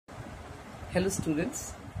Hello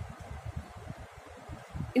students,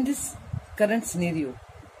 in this current scenario,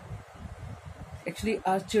 actually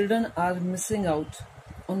our children are missing out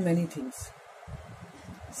on many things,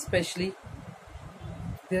 especially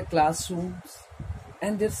their classrooms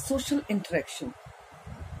and their social interaction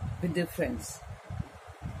with their friends.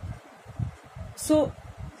 So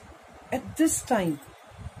at this time,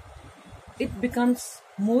 it becomes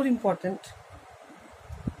more important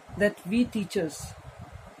that we teachers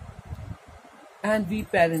and we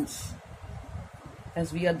parents,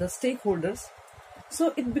 as we are the stakeholders,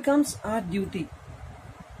 so it becomes our duty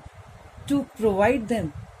to provide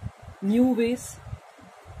them new ways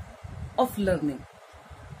of learning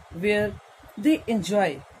where they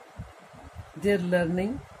enjoy their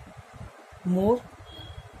learning more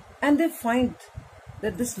and they find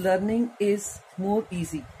that this learning is more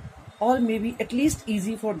easy, or maybe at least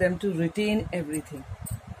easy for them to retain everything,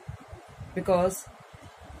 because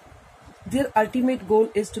their ultimate goal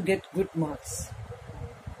is to get good marks,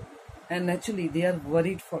 and naturally they are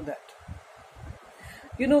worried for that.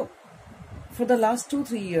 For the last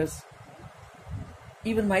 2-3 years,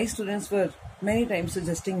 even my students were many times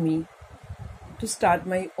suggesting me to start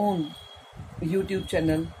my own YouTube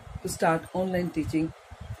channel, to start online teaching,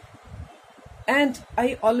 and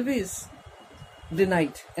I always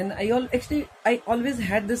denied, and I always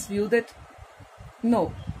had this view that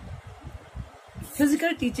no,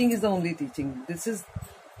 physical teaching is the only teaching. This is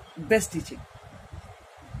best teaching.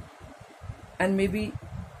 And maybe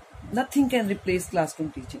nothing can replace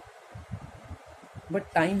classroom teaching.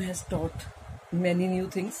 But time has taught many new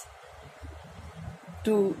things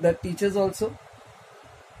to the teachers also.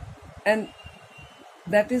 And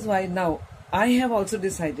that is why now I have also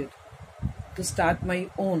decided to start my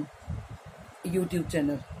own YouTube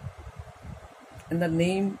channel. And the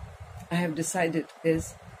name I have decided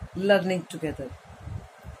is Learning Together.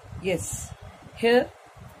 Yes, here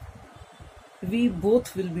we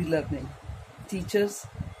both will be learning, teachers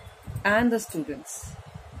and the students.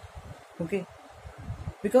 Okay,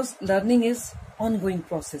 because learning is ongoing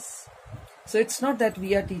process. So it's not that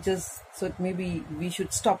we are teachers, so it maybe we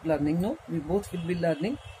should stop learning. No, we both will be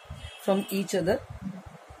learning from each other.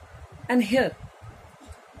 And here,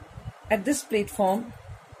 at this platform,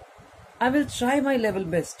 I will try my level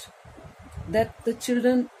best that the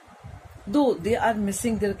children, though they are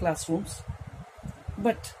missing their classrooms,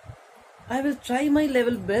 but I will try my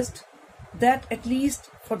level best that at least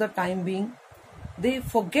for the time being, they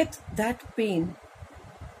forget that pain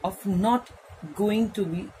of not going to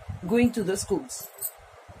the schools.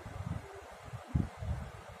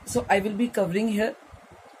 So I will be covering here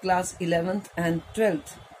class 11th and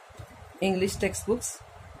 12th English textbooks,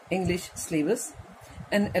 English syllabus,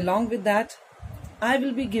 and along with that, I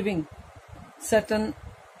will be giving certain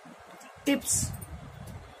tips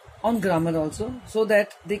on grammar also, so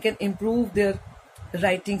that they can improve their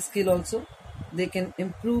writing skill also, they can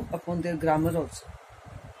improve upon their grammar also.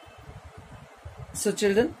 So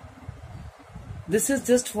children, this is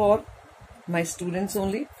just for my students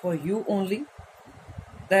only, for you only,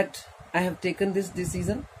 that I have taken this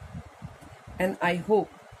decision, and I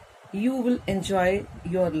hope you will enjoy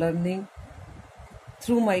your learning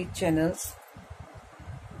through my channels,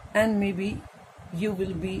 and maybe you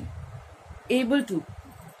will be able to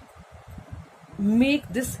make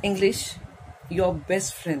this English your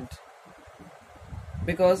best friend,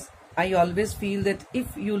 because I always feel that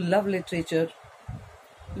if you love literature,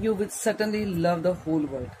 you will certainly love the whole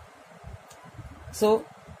world. So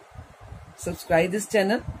subscribe this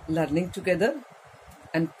channel, Learning Together,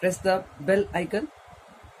 and press the bell icon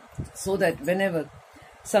so that whenever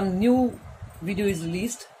some new video is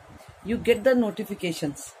released, you get the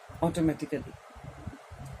notifications automatically.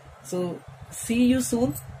 So see you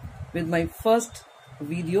soon with my first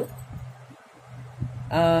video.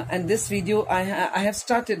 And this video I have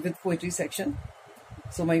started with poetry section.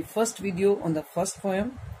 So my first video on the first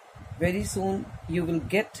poem, very soon you will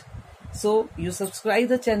get. So you subscribe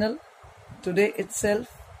the channel today itself.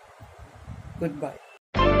 Goodbye.